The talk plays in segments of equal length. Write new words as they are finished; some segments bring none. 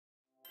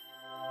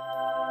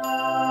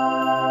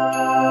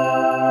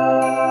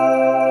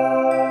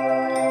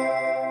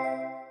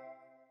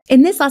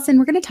In this lesson,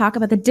 we're going to talk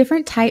about the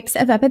different types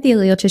of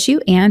epithelial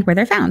tissue and where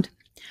they're found.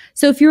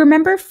 So if you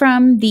remember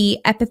from the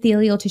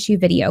epithelial tissue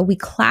video, we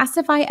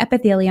classify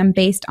epithelium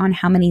based on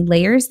how many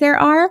layers there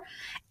are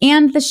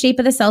and the shape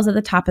of the cells at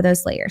the top of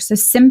those layers. So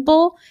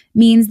simple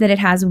means that it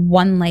has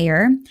one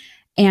layer,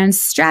 and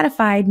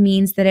stratified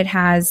means that it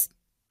has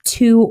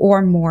two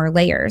or more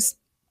layers.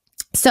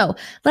 So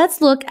let's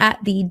look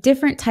at the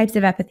different types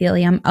of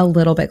epithelium a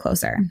little bit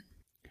closer.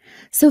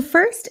 So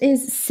first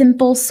is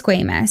simple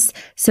squamous.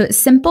 So it's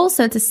simple,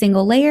 so it's a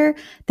single layer.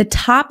 The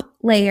top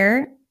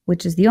layer,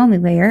 which is the only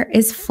layer,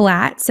 is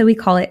flat, so we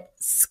call it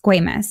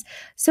squamous.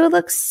 So it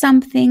looks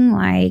something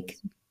like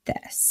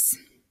this.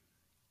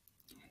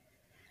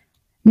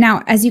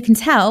 Now, as you can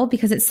tell,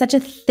 because it's such a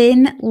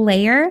thin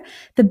layer,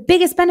 the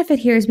biggest benefit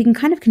here is we can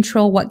kind of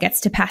control what gets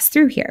to pass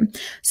through here.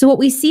 So what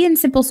we see in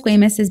simple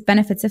squamous is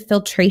benefits of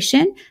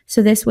filtration.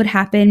 So this would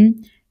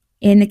happen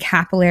in the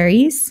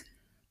capillaries.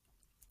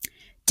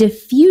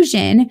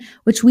 Diffusion,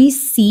 which we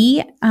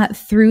see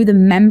through the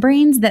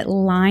membranes that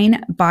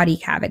line body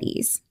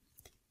cavities.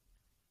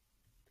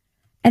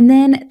 And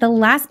then the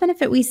last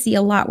benefit we see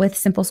a lot with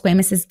simple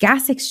squamous is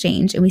gas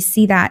exchange, and we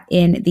see that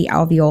in the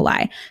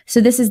alveoli.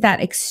 So this is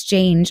that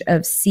exchange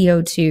of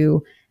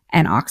CO2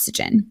 and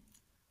oxygen.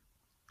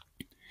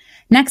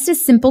 Next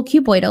is simple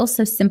cuboidal.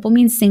 So simple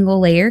means single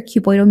layer.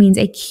 Cuboidal means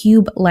a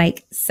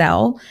cube-like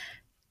cell.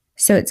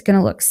 So it's going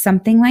to look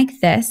something like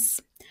this.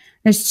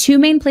 There's two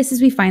main places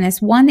we find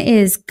this. One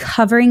is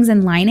coverings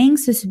and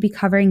linings. So this would be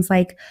coverings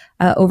like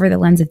over the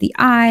lens of the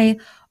eye,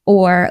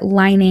 or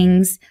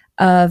linings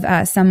of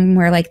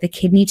somewhere like the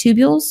kidney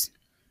tubules.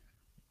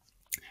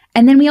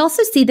 And then we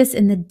also see this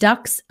in the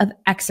ducts of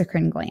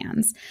exocrine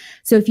glands.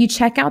 So if you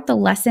check out the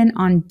lesson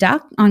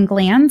on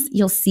glands,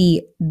 you'll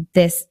see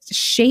this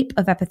shape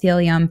of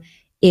epithelium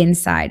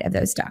inside of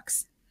those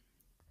ducts.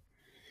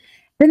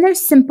 Then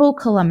there's simple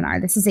columnar.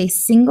 This is a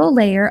single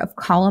layer of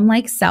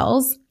column-like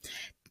cells.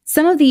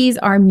 Some of these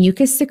are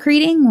mucus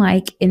secreting,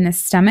 like in the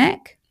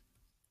stomach,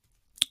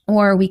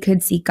 or we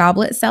could see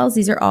goblet cells.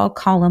 These are all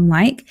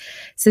column-like.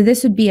 So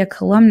this would be a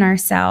columnar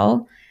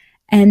cell.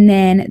 And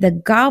then the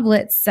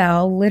goblet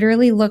cell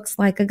literally looks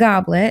like a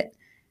goblet,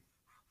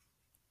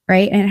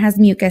 right? And it has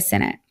mucus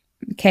in it,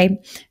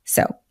 okay?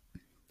 So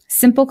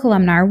simple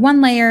columnar, one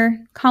layer,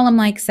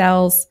 column-like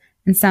cells,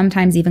 and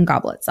sometimes even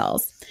goblet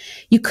cells.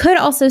 You could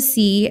also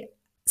see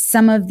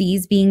some of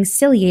these being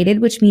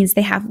ciliated, which means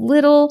they have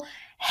little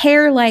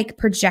hair-like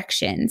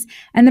projections.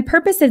 And the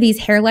purpose of these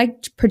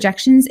hair-like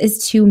projections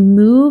is to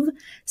move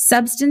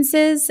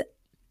substances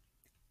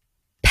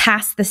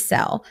past the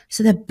cell.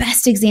 So the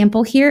best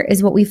example here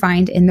is what we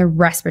find in the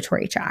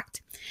respiratory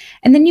tract.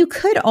 And then you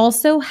could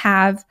also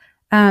have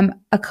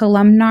a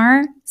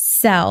columnar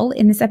cell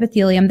in this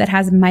epithelium that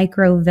has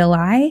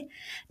microvilli.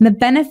 And the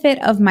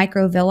benefit of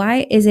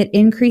microvilli is it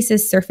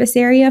increases surface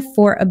area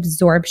for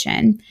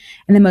absorption.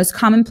 And the most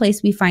common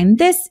place we find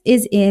this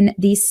is in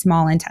the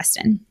small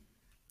intestine,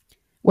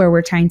 where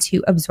we're trying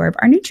to absorb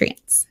our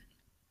nutrients.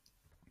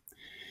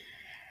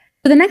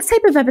 So the next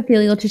type of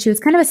epithelial tissue is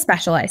kind of a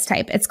specialized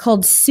type. It's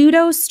called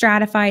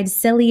pseudostratified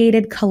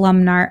ciliated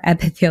columnar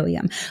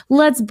epithelium.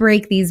 Let's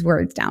break these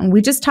words down.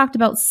 We just talked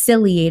about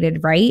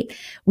ciliated, right?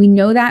 We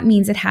know that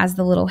means it has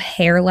the little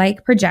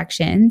hair-like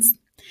projections.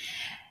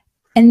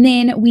 And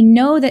then we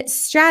know that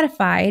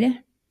stratified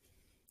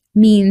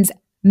means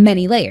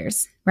many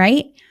layers,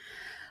 right?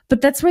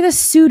 But that's where the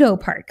pseudo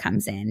part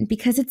comes in,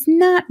 because it's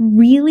not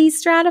really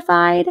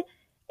stratified,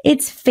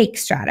 it's fake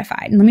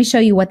stratified. And let me show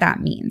you what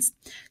that means.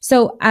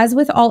 So as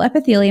with all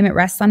epithelium, it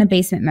rests on a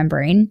basement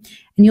membrane,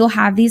 and you'll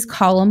have these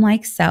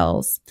column-like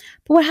cells.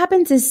 But what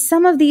happens is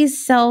some of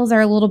these cells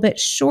are a little bit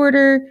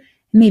shorter,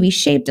 maybe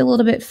shaped a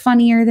little bit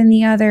funnier than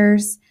the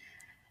others.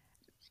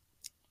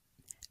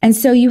 And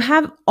so you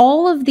have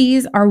all of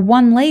these are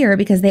one layer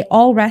because they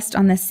all rest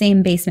on the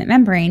same basement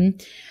membrane.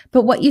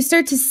 But what you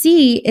start to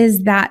see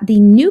is that the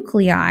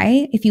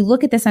nuclei, if you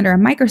look at this under a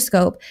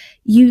microscope,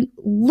 you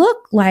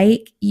look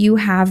like you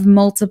have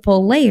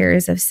multiple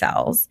layers of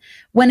cells,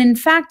 when in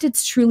fact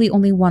it's truly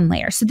only one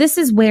layer. So this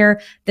is where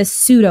the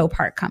pseudo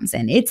part comes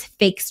in. It's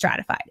fake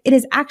stratified. It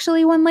is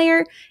actually one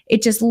layer.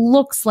 It just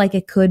looks like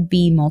it could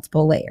be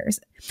multiple layers.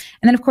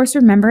 And then of course,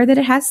 remember that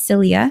it has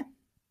cilia.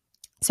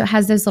 So it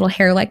has those little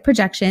hair-like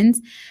projections.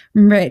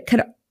 Remember,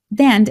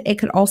 it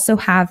could also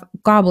have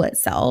goblet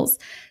cells.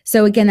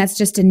 So again, that's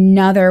just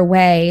another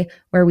way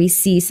where we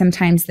see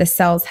sometimes the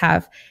cells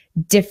have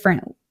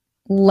different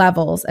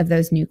levels of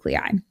those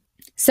nuclei.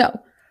 So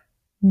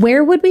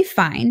where would we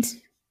find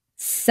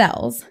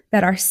cells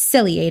that are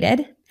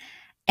ciliated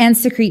and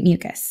secrete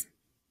mucus?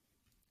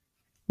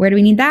 Where do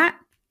we need that?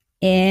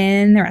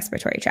 In the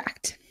respiratory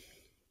tract,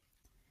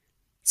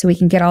 so we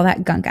can get all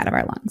that gunk out of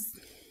our lungs.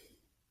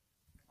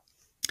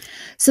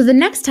 So the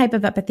next type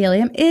of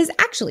epithelium is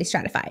actually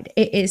stratified.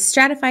 It is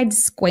stratified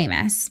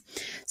squamous.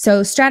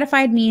 So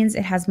stratified means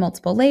it has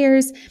multiple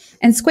layers,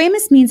 and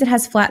squamous means it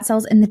has flat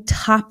cells in the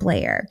top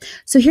layer.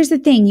 So here's the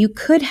thing, you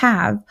could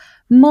have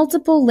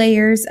multiple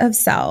layers of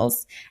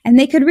cells, and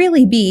they could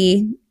really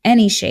be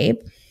any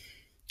shape.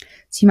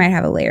 So you might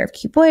have a layer of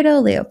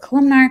cuboidal, layer of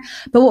columnar,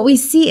 but what we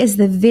see is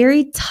the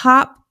very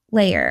top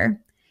layer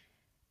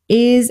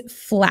is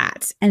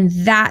flat, and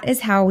that is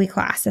how we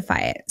classify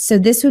it. So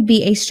this would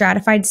be a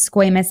stratified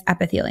squamous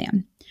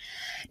epithelium.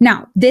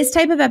 Now, this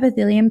type of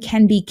epithelium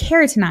can be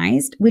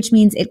keratinized, which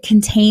means it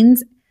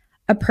contains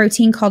a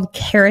protein called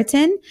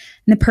keratin, and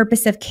the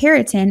purpose of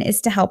keratin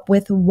is to help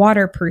with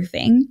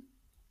waterproofing.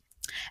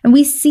 And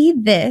we see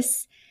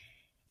this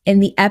in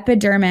the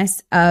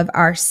epidermis of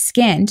our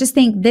skin. Just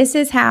think, this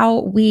is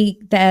how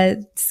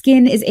the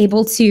skin is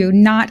able to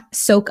not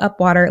soak up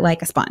water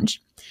like a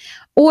sponge.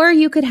 Or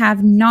you could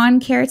have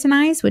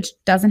non-keratinized, which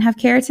doesn't have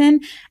keratin.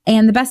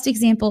 And the best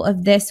example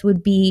of this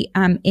would be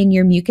in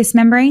your mucous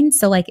membrane.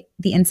 So like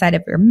the inside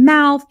of your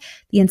mouth,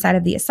 the inside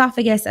of the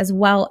esophagus, as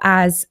well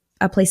as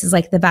places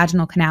like the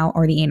vaginal canal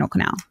or the anal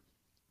canal.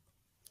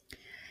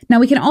 Now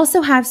we can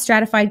also have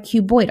stratified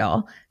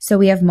cuboidal. So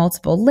we have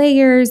multiple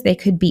layers. They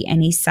could be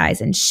any size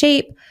and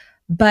shape,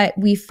 but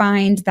we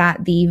find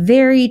that the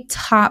very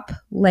top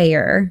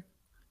layer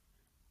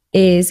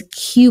is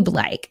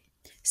cube-like.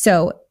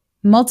 So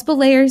multiple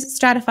layers,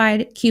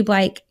 stratified,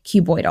 cube-like,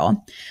 cuboidal.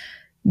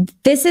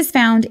 This is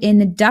found in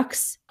the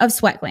ducts of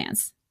sweat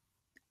glands.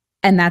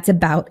 And that's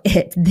about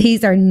it.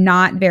 These are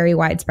not very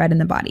widespread in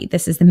the body.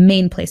 This is the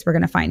main place we're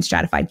going to find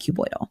stratified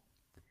cuboidal.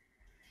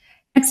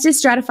 Next is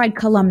stratified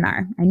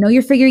columnar. I know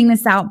you're figuring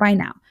this out by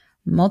now.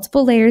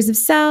 Multiple layers of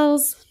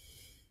cells.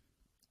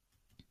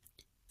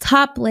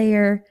 Top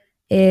layer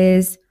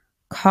is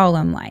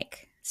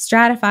column-like.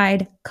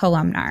 Stratified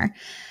columnar.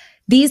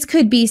 These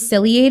could be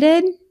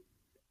ciliated.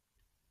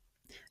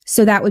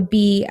 So that would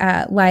be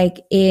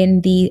like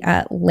in the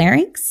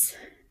larynx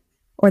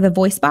or the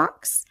voice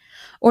box,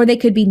 or they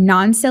could be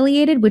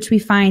non-ciliated, which we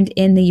find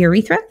in the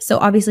urethra. So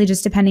obviously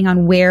just depending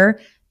on where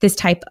this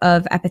type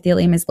of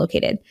epithelium is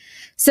located.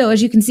 So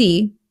as you can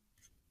see,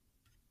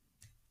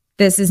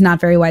 this is not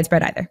very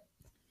widespread either.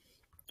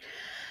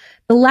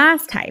 The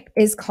last type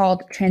is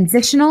called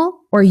transitional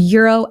or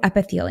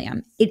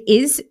uroepithelium. It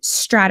is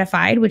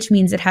stratified, which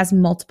means it has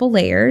multiple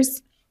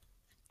layers.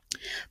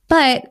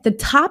 But the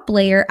top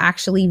layer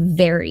actually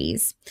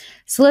varies.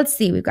 So let's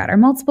see, we've got our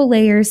multiple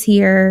layers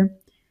here.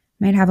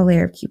 Might have a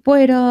layer of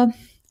cuboidal.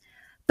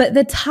 But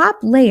the top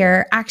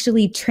layer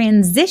actually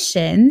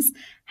transitions,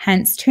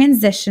 hence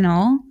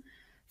transitional,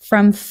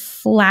 from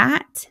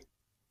flat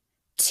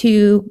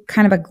to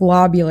kind of a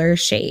globular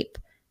shape.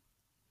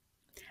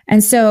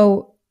 And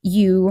so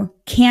you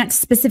can't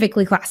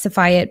specifically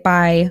classify it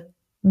by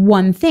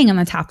one thing on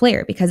the top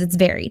layer because it's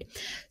varied.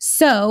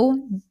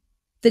 So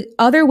the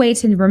other way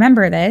to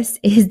remember this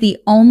is the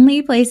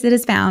only place it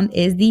is found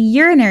is the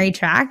urinary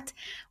tract,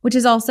 which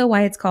is also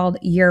why it's called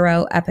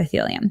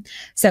uroepithelium.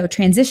 So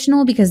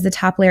transitional because the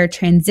top layer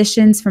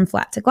transitions from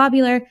flat to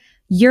globular,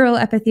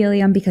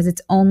 uroepithelium because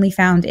it's only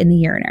found in the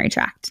urinary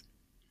tract.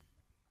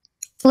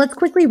 So let's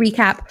quickly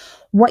recap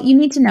what you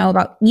need to know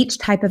about each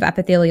type of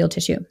epithelial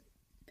tissue.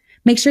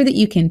 Make sure that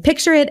you can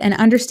picture it and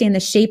understand the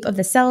shape of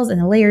the cells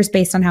and the layers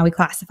based on how we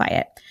classify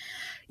it.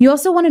 You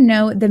also want to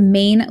know the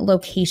main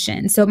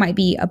location. So it might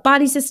be a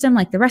body system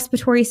like the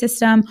respiratory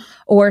system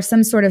or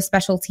some sort of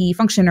specialty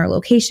function or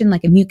location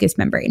like a mucous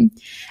membrane.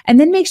 And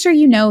then make sure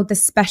you know the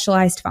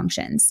specialized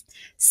functions.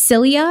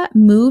 Cilia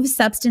move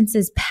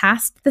substances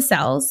past the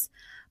cells.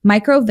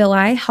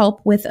 Microvilli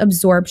help with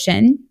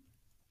absorption.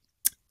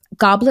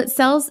 Goblet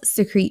cells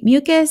secrete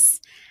mucus.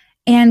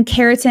 And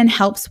keratin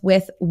helps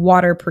with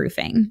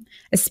waterproofing,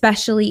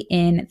 especially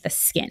in the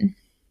skin.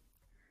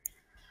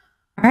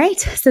 All right,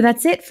 so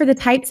that's it for the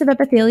types of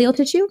epithelial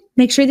tissue.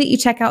 Make sure that you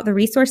check out the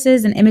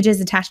resources and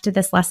images attached to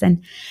this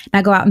lesson.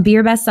 Now go out and be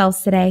your best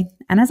selves today.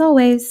 And as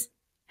always,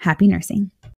 happy nursing.